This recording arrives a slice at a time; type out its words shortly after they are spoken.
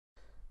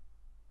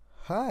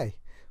Hi,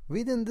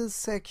 within this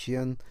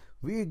section,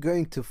 we're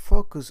going to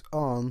focus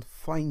on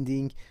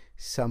finding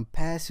some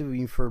passive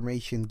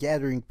information,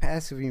 gathering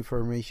passive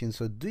information,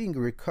 so doing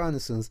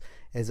reconnaissance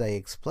as I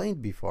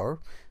explained before.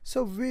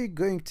 So we're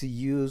going to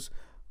use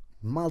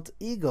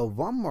Maltego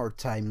one more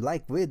time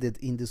like we did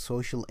in the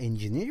social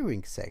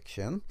engineering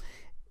section.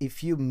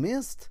 If you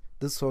missed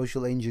the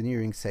social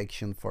engineering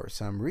section for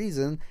some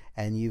reason,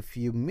 and if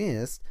you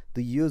missed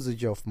the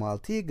usage of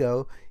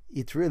Maltego,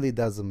 it really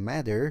doesn't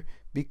matter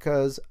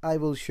because I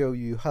will show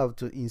you how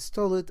to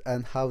install it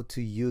and how to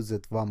use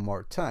it one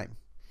more time.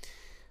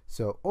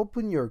 So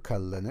open your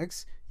Kali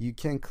Linux. You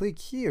can click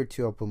here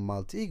to open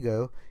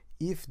Maltego.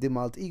 If the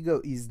Maltego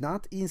is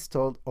not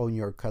installed on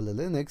your Kali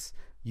Linux,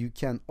 you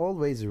can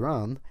always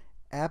run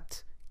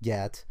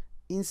apt-get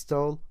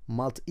install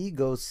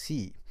Maltego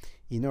C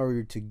in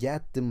order to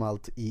get the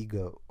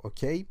Maltego.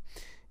 Okay,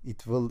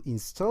 it will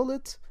install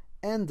it,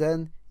 and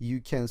then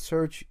you can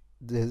search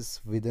this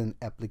within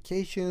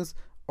applications,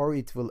 or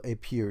it will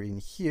appear in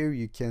here.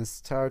 You can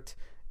start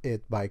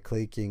it by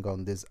clicking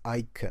on this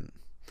icon.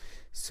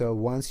 So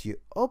once you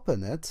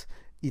open it,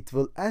 it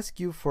will ask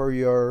you for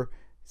your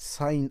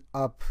sign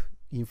up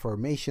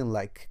information,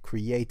 like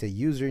create a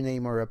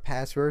username or a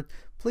password.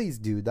 Please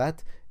do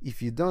that. If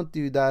you don't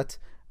do that,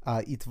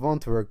 it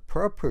won't work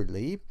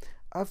properly.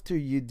 After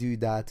you do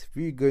that,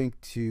 we're going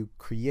to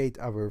create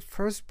our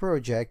first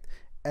project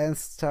and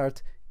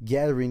start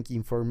gathering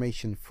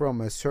information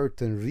from a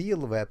certain real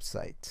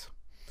website.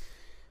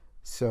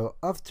 So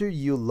after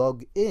you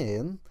log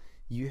in,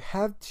 you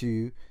have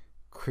to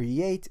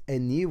create a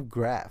new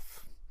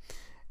graph.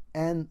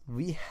 And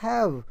we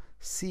have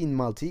seen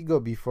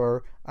Maltego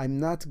before. I'm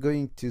not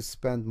going to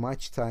spend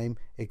much time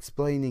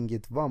explaining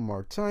it one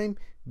more time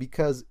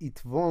because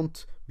it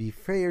won't be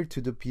fair to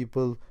the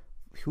people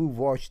who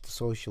watched the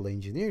social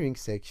engineering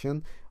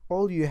section.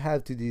 All you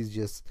have to do is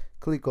just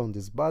click on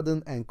this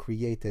button and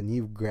create a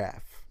new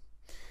graph.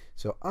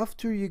 So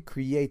after you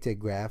create a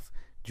graph,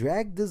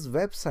 drag this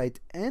website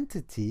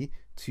entity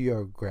to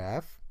your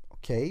graph,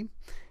 okay?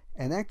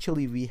 And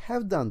actually we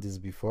have done this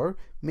before.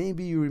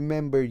 Maybe you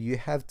remember you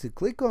have to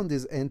click on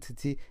this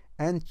entity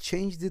and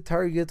change the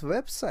target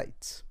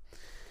website.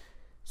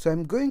 So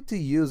I'm going to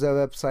use a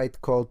website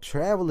called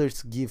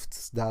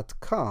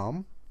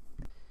travelersgifts.com.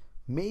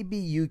 Maybe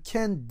you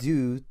can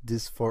do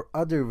this for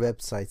other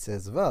websites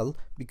as well,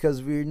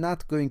 because we're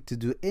not going to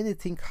do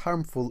anything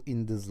harmful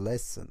in this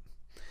lesson.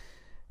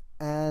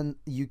 And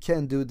you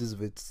can do this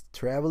with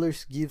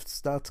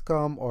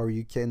travelersgifts.com, or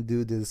you can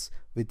do this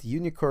with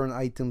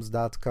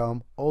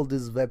unicornitems.com. All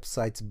these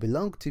websites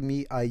belong to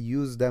me. I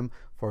use them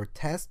for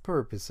test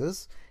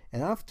purposes.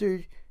 And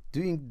after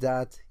doing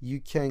that, you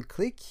can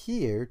click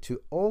here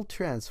to all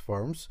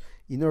transforms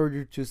in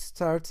order to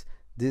start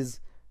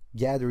this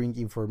gathering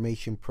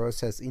information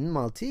process in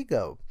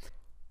Maltego.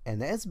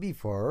 And as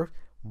before,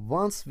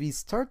 once we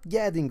start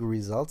getting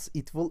results,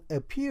 it will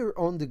appear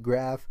on the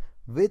graph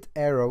with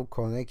arrow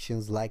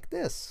connections like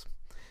this.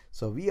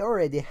 So we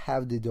already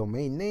have the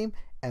domain name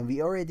and we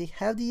already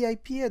have the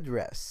IP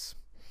address,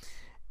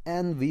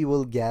 and we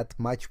will get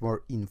much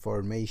more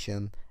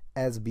information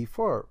as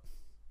before.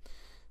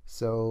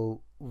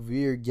 So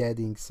we're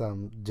getting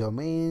some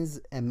domains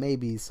and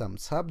maybe some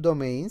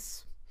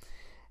subdomains.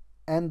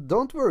 And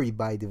don't worry,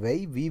 by the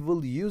way, we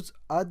will use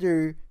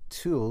other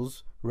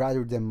tools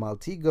rather than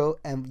Maltego,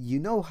 and you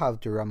know how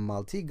to run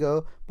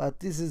Maltego,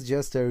 but this is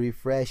just a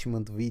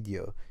refreshment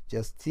video.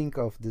 Just think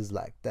of this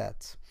like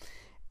that.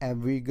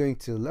 And we're going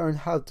to learn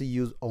how to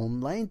use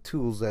online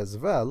tools as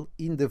well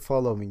in the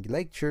following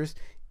lectures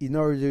in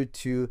order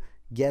to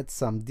get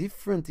some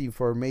different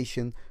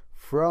information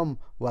from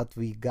what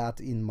we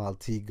got in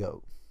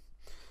Maltego.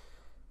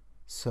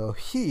 So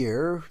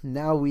here,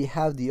 now we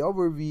have the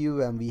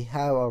overview and we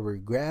have our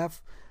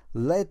graph.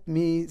 Let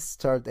me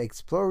start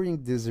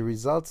exploring these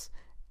results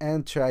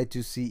and try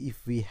to see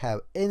if we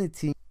have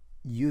anything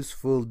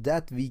useful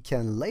that we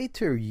can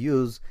later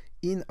use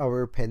in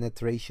our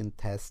penetration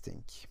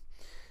testing.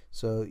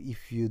 So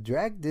if you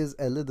drag this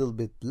a little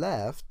bit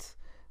left,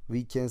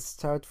 we can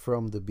start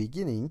from the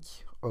beginning,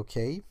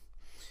 okay?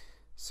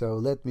 So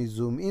let me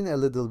zoom in a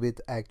little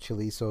bit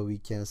actually so we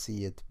can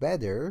see it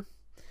better.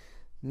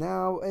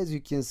 Now, as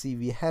you can see,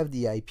 we have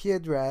the IP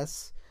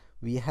address,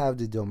 we have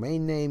the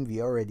domain name,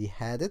 we already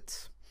had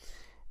it.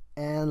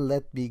 And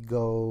let me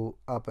go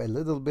up a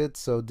little bit.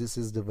 So this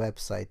is the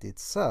website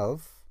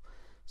itself.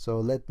 So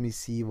let me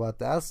see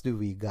what else do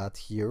we got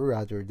here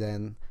rather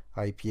than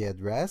IP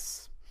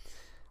address.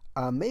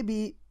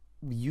 Maybe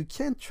you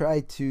can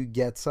try to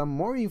get some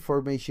more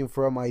information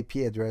from IP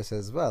address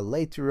as well.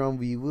 Later on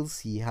we will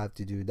see how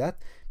to do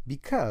that,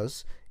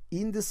 because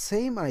in the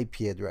same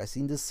IP address,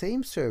 in the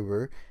same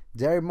server,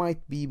 there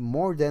might be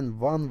more than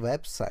one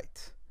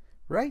website,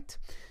 right?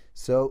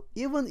 So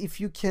even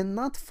if you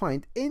cannot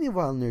find any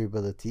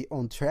vulnerability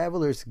on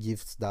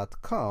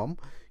travelersgifts.com,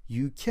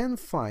 you can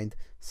find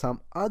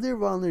some other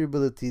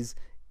vulnerabilities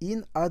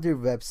in other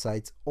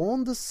websites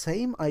on the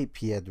same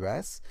IP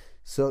address.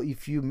 So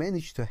if you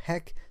manage to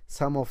hack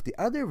some of the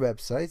other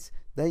websites,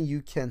 then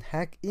you can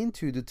hack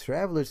into the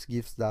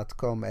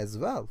travelersgifts.com as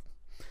well.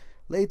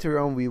 Later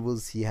on we will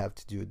see how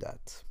to do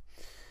that.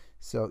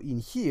 So in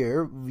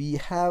here we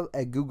have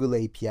a Google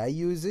API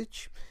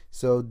usage.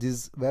 So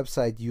this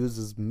website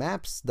uses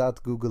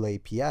maps.google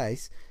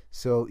APIs,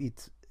 so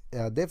it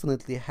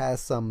definitely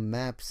has some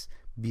maps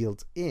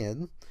built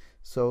in.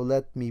 So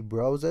let me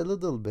browse a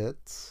little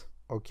bit.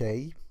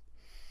 Okay,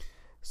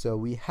 so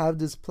we have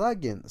this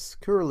plugin,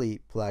 Curly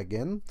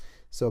plugin.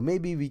 So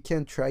maybe we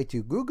can try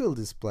to Google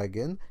this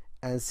plugin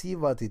and see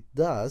what it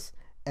does,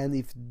 and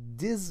if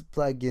this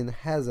plugin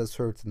has a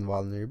certain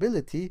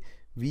vulnerability,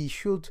 we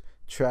should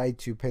try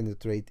to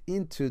penetrate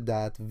into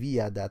that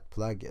via that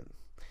plugin.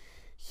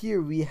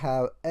 Here we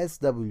have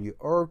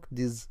SW.org.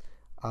 This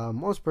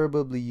most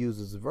probably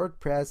uses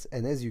WordPress,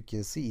 and as you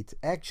can see, it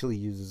actually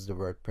uses the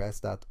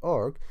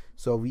WordPress.org,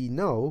 so we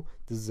know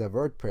this is a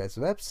WordPress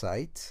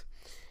website.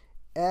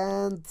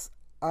 And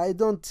I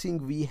don't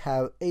think we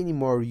have any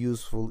more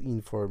useful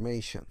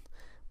information,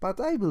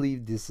 but I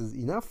believe this is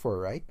enough for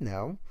right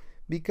now,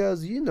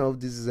 because you know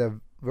this is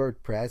a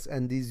WordPress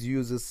and this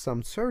uses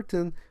some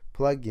certain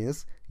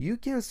plugins. You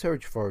can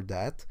search for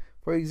that.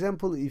 For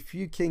example, if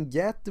you can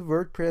get the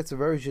WordPress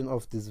version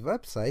of this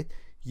website,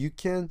 you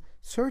can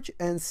search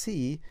and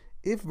see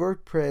if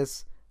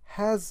WordPress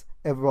has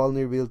a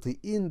vulnerability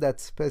in that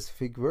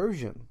specific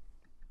version.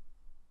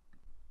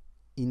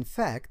 In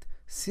fact,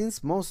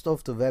 since most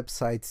of the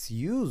websites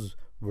use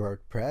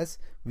WordPress,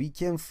 we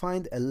can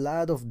find a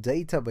lot of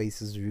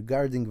databases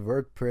regarding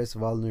WordPress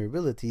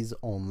vulnerabilities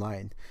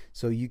online.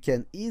 So you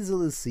can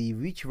easily see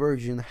which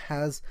version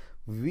has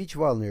which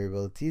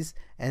vulnerabilities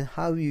and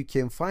how you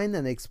can find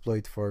an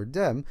exploit for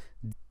them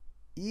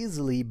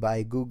easily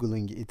by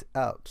Googling it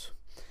out.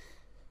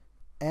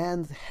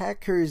 And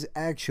hackers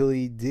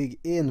actually dig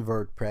in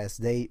WordPress.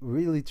 They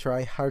really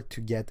try hard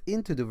to get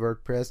into the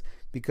WordPress,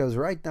 because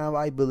right now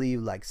I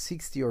believe like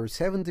 60 or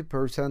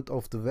 70%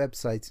 of the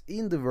websites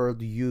in the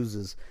world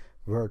uses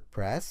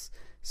WordPress.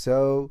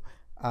 So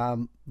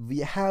we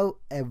have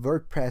a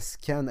WordPress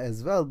scan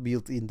as well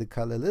built in the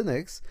Kali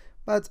Linux,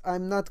 but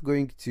I'm not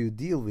going to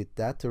deal with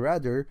that.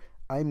 Rather,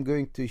 I'm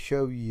going to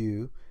show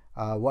you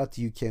what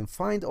you can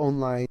find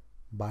online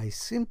by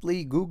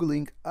simply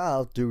Googling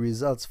out the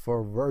results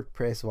for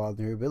WordPress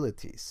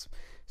vulnerabilities.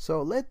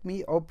 So let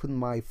me open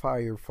my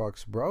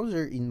Firefox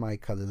browser in my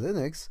Kali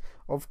Linux.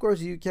 Of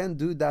course, you can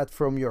do that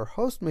from your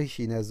host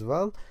machine as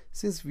well,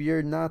 since we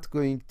are not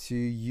going to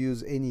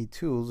use any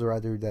tools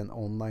rather than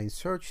online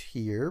search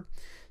here.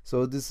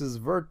 So this is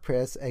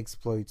WordPress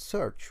exploit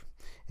search.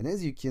 And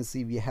as you can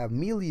see, we have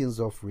millions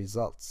of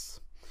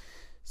results.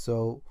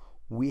 So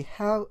we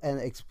have an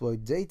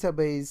exploit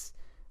database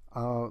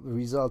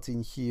result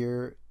in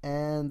here,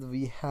 and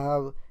we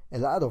have a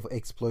lot of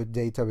exploit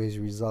database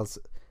results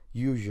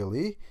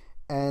usually,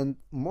 and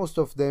most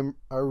of them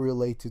are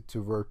related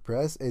to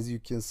WordPress. As you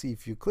can see,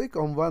 if you click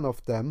on one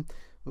of them,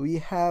 we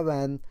have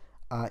an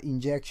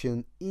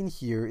injection in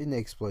here in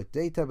exploit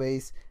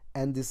database,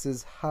 and this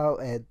is how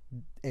an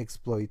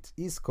exploit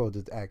is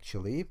coded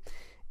actually.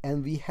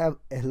 And we have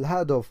a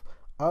lot of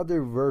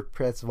other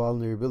WordPress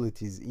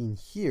vulnerabilities in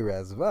here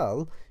as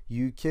well.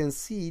 You can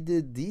see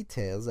the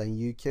details and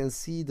you can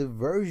see the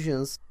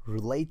versions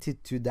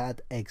related to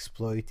that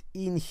exploit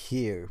in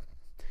here.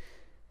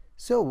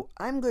 So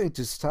I'm going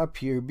to stop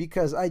here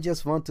because I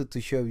just wanted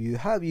to show you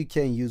how you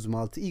can use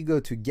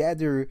Maltego to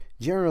gather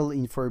general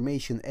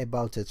information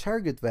about a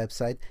target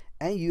website,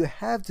 and you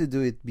have to do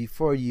it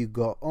before you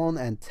go on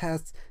and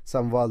test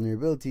some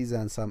vulnerabilities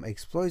and some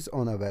exploits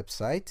on a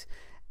website.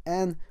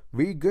 And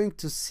we're going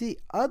to see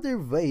other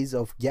ways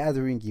of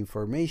gathering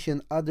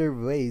information, other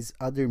ways,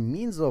 other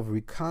means of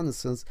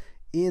reconnaissance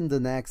in the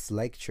next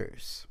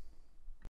lectures.